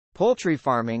Poultry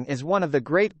farming is one of the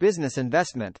great business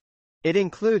investment. It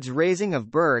includes raising of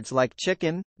birds like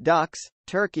chicken, ducks,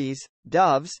 turkeys,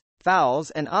 doves, fowls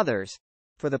and others,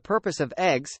 for the purpose of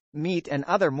eggs, meat and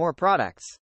other more products.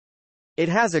 It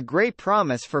has a great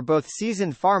promise for both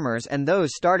seasoned farmers and those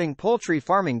starting poultry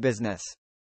farming business.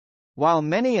 While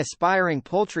many aspiring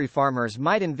poultry farmers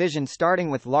might envision starting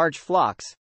with large flocks,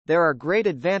 there are great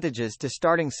advantages to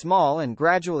starting small and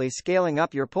gradually scaling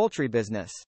up your poultry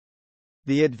business.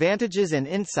 The advantages and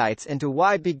insights into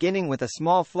why beginning with a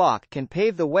small flock can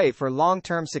pave the way for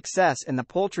long-term success in the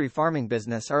poultry farming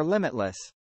business are limitless.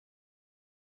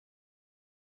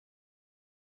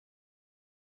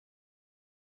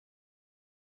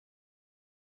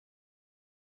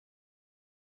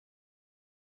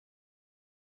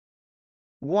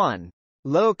 One.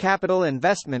 Low capital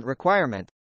investment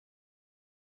requirement.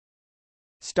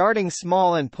 Starting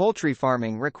small in poultry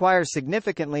farming requires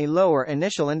significantly lower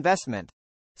initial investment.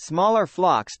 Smaller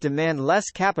flocks demand less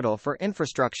capital for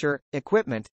infrastructure,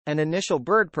 equipment, and initial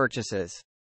bird purchases.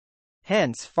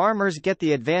 Hence, farmers get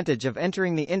the advantage of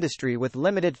entering the industry with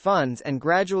limited funds and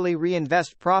gradually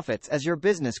reinvest profits as your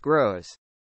business grows.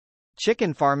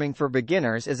 Chicken farming for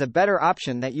beginners is a better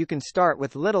option that you can start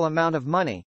with little amount of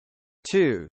money.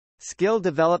 2. Skill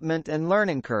development and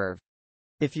learning curve.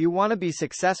 If you want to be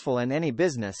successful in any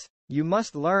business, you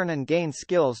must learn and gain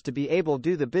skills to be able to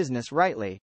do the business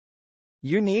rightly.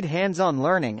 You need hands-on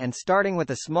learning, and starting with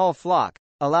a small flock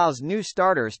allows new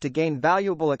starters to gain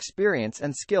valuable experience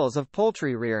and skills of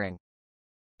poultry rearing.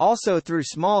 Also, through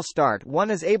small start, one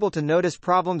is able to notice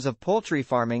problems of poultry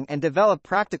farming and develop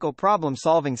practical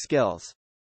problem-solving skills.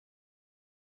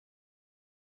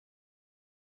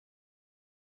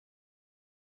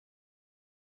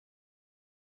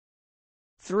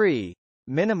 Three.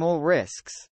 Minimal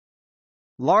risks.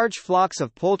 Large flocks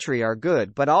of poultry are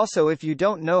good, but also if you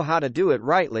don't know how to do it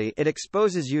rightly, it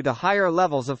exposes you to higher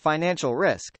levels of financial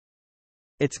risk.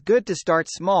 It's good to start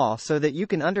small so that you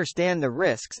can understand the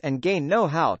risks and gain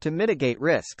know-how to mitigate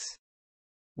risks.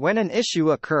 When an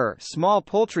issue occurs, small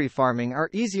poultry farming are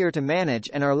easier to manage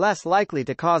and are less likely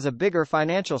to cause a bigger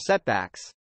financial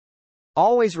setbacks.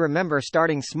 Always remember,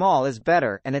 starting small is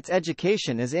better, and its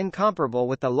education is incomparable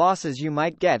with the losses you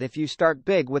might get if you start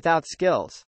big without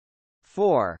skills.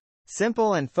 4.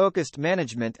 Simple and focused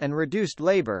management and reduced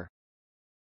labor.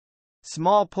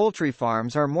 Small poultry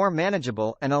farms are more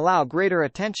manageable and allow greater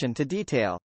attention to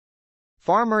detail.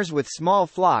 Farmers with small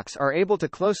flocks are able to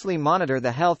closely monitor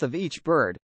the health of each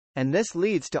bird, and this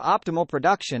leads to optimal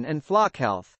production and flock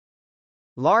health.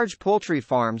 Large poultry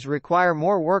farms require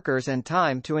more workers and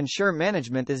time to ensure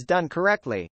management is done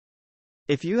correctly.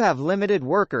 If you have limited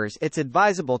workers, it's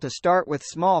advisable to start with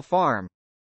small farm.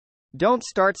 Don't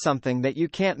start something that you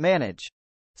can't manage.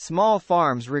 Small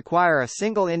farms require a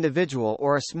single individual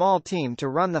or a small team to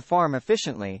run the farm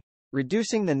efficiently,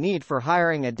 reducing the need for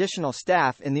hiring additional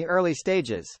staff in the early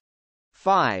stages.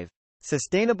 5.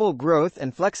 Sustainable growth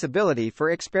and flexibility for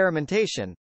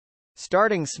experimentation.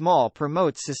 Starting small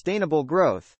promotes sustainable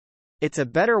growth. It's a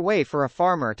better way for a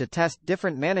farmer to test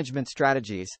different management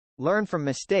strategies, learn from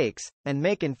mistakes, and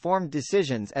make informed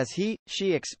decisions as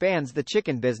she expands the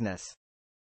chicken business.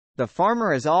 The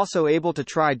farmer is also able to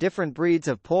try different breeds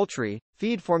of poultry,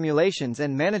 feed formulations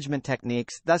and management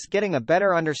techniques, thus getting a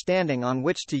better understanding on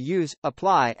which to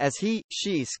apply as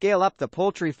she scale up the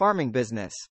poultry farming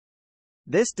business.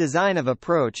 This design of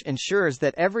approach ensures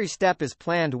that every step is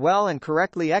planned well and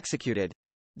correctly executed,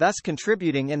 thus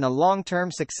contributing in the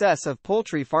long-term success of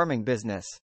poultry farming business.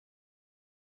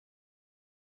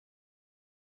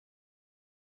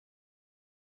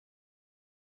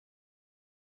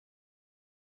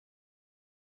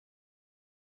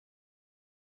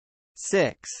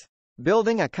 Six.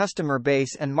 Building a customer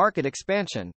base and market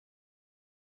expansion.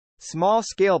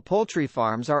 Small-scale poultry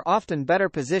farms are often better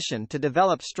positioned to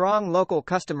develop strong local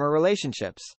customer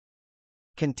relationships.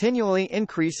 Continually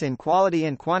increase in quality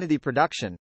and quantity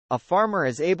production, a farmer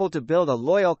is able to build a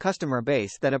loyal customer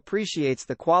base that appreciates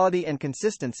the quality and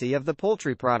consistency of the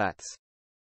poultry products.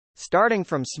 Starting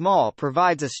from small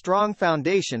provides a strong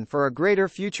foundation for a greater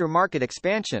future market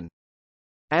expansion.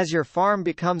 As your farm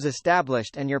becomes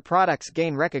established and your products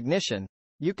gain recognition,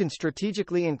 you can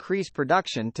strategically increase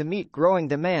production to meet growing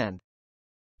demand.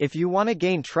 If you want to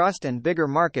gain trust and bigger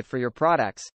market for your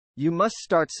products, you must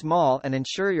start small and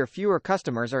ensure your fewer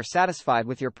customers are satisfied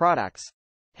with your products.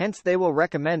 Hence, they will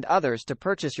recommend others to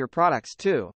purchase your products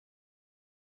too.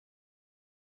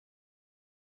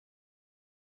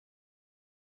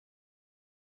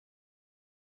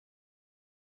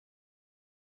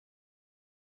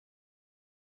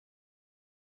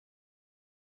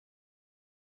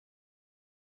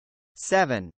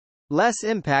 Seven. Less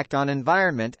impact on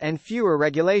environment and fewer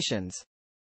regulations.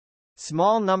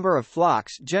 Small number of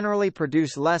flocks generally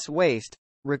produce less waste,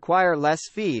 require less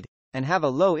feed, and have a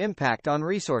low impact on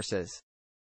resources.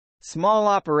 Small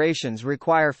operations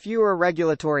require fewer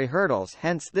regulatory hurdles,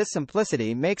 hence this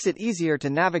simplicity makes it easier to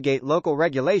navigate local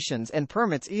regulations and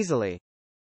permits easily.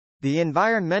 The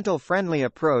environmental-friendly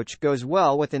approach goes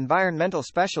well with environmental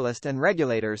specialists and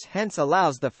regulators, hence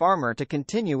allows the farmer to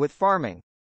continue with farming.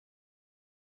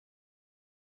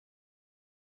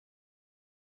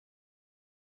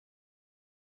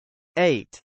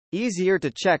 8. Easier to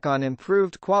check on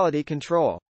improved quality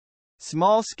control.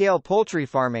 Small-scale poultry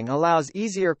farming allows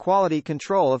easier quality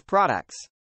control of products.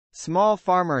 Small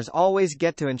farmers always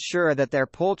get to ensure that their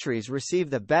poultries receive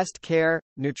the best care,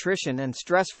 nutrition and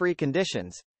stress-free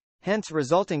conditions, hence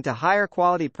resulting to higher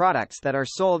quality products that are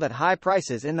sold at high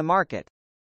prices in the market.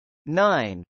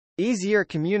 9. Easier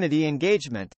community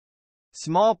engagement.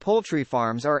 Small poultry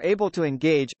farms are able to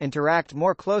interact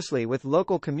more closely with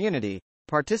local community,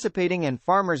 participating in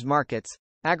farmers' markets,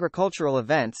 agricultural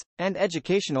events, and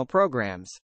educational programs.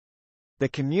 The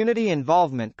community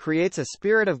involvement creates a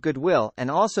spirit of goodwill and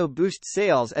also boosts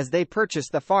sales as they purchase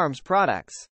the farm's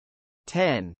products.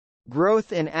 10.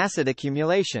 Growth in asset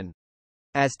accumulation.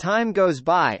 As time goes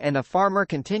by and a farmer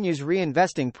continues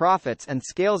reinvesting profits and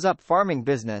scales up farming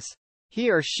business,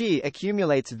 he or she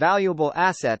accumulates valuable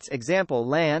assets, example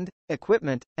land,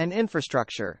 equipment, and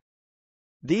infrastructure.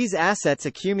 These assets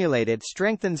accumulated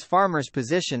strengthens farmers'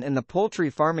 position in the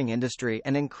poultry farming industry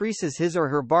and increases his or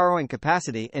her borrowing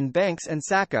capacity in banks and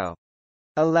SACCO.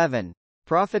 11.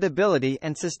 Profitability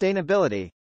and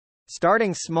sustainability.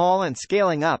 Starting small and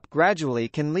scaling up gradually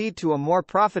can lead to a more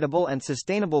profitable and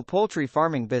sustainable poultry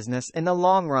farming business in the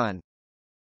long run.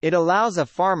 It allows a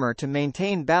farmer to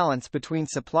maintain balance between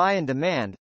supply and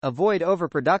demand, avoid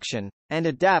overproduction, and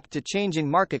adapt to changing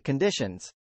market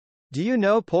conditions. Do you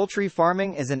know poultry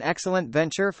farming is an excellent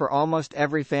venture for almost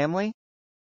every family?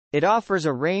 It offers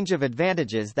a range of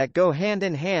advantages that go hand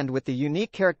in hand with the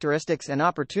unique characteristics and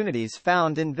opportunities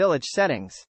found in village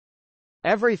settings.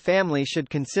 Every family should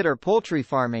consider poultry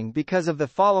farming because of the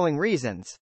following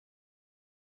reasons.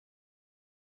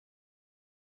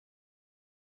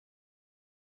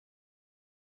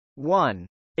 1.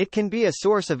 It can be a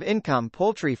source of income.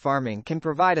 Poultry farming can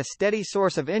provide a steady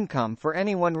source of income for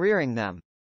anyone rearing them.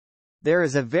 There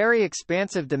is a very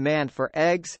expansive demand for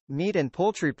eggs, meat and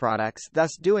poultry products,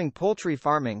 thus doing poultry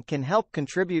farming can help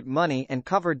contribute money and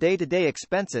cover day-to-day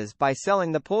expenses by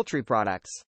selling the poultry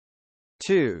products.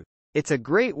 2. It's a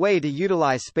great way to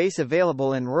utilize space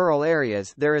available in rural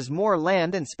areas. There is more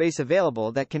land and space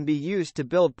available that can be used to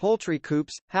build poultry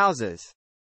coops, houses.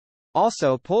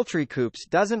 Also, poultry coops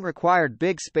doesn't require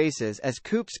big spaces as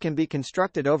coops can be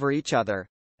constructed over each other,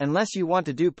 unless you want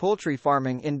to do poultry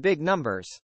farming in big numbers.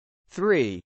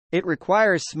 3. It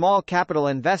requires small capital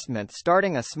investment.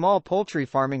 Starting a small poultry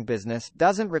farming business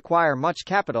doesn't require much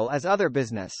capital as other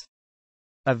business.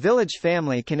 A village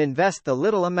family can invest the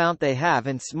little amount they have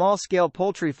in small-scale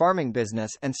poultry farming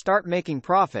business and start making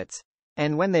profits,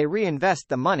 and when they reinvest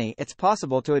the money, it's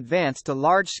possible to advance to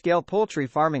large-scale poultry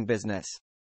farming business.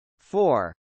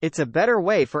 4. It's a better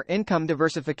way for income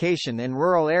diversification in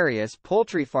rural areas.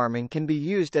 Poultry farming can be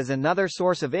used as another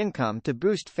source of income to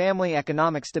boost family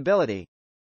economic stability.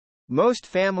 Most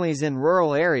families in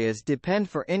rural areas depend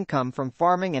for income from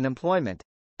farming and employment.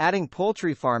 Adding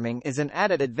poultry farming is an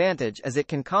added advantage as it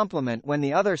can complement when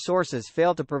the other sources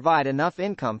fail to provide enough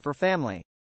income for family.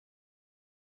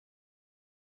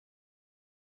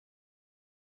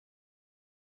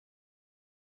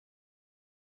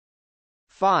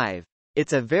 5.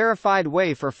 It's a verified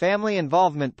way for family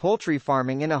involvement. Poultry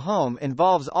farming in a home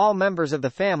involves all members of the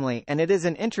family and it is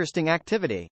an interesting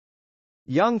activity.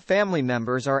 Young family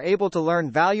members are able to learn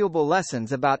valuable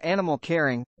lessons about animal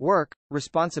caring, work,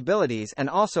 responsibilities and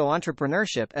also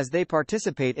entrepreneurship as they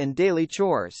participate in daily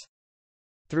chores.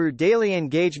 Through daily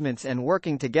engagements and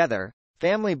working together,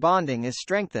 family bonding is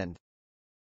strengthened.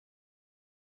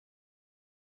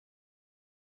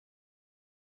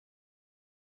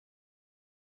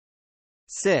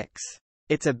 6.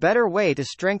 It's a better way to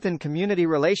strengthen community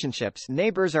relationships.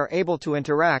 Neighbors are able to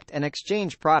interact and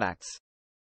exchange products.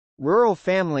 Rural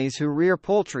families who rear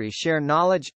poultry share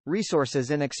knowledge,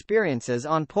 resources and experiences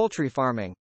on poultry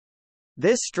farming.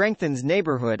 This strengthens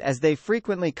neighborhood as they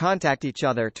frequently contact each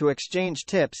other to exchange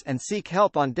tips and seek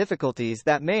help on difficulties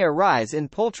that may arise in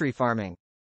poultry farming.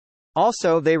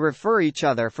 Also, they refer each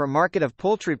other for market of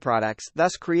poultry products,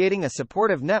 thus creating a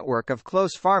supportive network of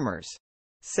close farmers.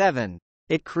 7.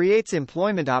 It creates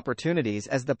employment opportunities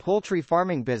as the poultry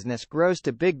farming business grows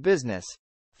to big business.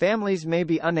 Families may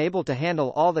be unable to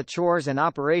handle all the chores and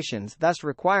operations, thus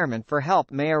requirement for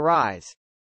help may arise.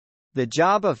 The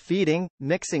job of feeding,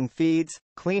 mixing feeds,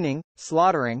 cleaning,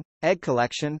 slaughtering, egg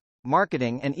collection,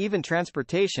 marketing and even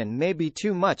transportation may be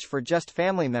too much for just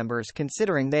family members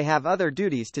considering they have other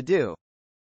duties to do.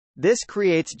 This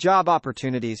creates job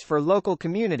opportunities for local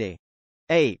community.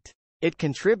 8. It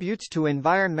contributes to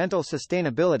environmental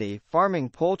sustainability. Farming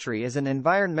poultry is an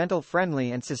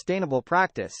environmental-friendly and sustainable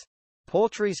practice.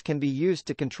 Poultries can be used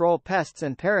to control pests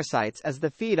and parasites as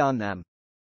the feed on them.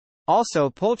 Also,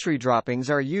 poultry droppings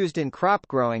are used in crop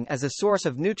growing as a source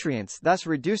of nutrients, thus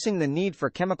reducing the need for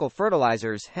chemical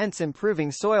fertilizers, hence improving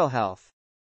soil health.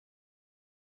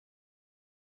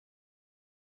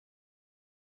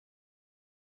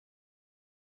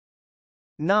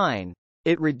 Nine.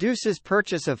 It reduces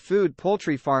purchase of food.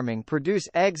 Poultry farming produce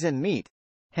eggs and meat.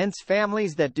 Hence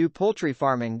families that do poultry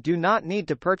farming do not need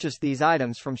to purchase these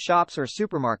items from shops or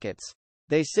supermarkets.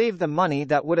 They save the money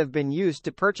that would have been used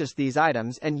to purchase these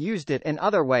items and used it in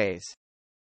other ways.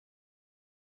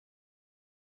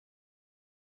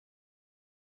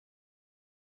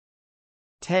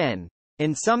 10.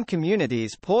 In some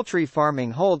communities, poultry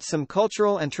farming holds some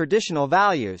cultural and traditional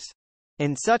values.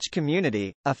 In such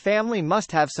community, a family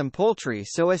must have some poultry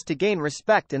so as to gain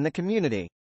respect in the community.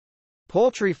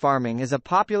 Poultry farming is a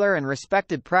popular and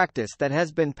respected practice that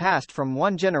has been passed from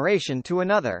one generation to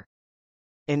another.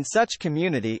 In such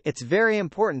community, it's very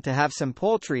important to have some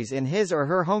poultries in his or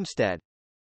her homestead.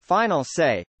 Final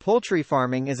say, poultry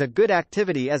farming is a good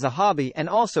activity as a hobby and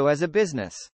also as a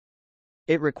business.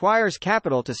 It requires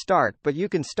capital to start, but you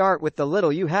can start with the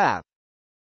little you have.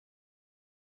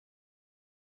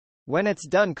 When it's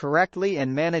done correctly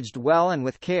and managed well and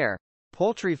with care,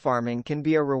 poultry farming can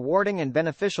be a rewarding and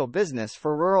beneficial business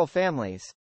for rural families.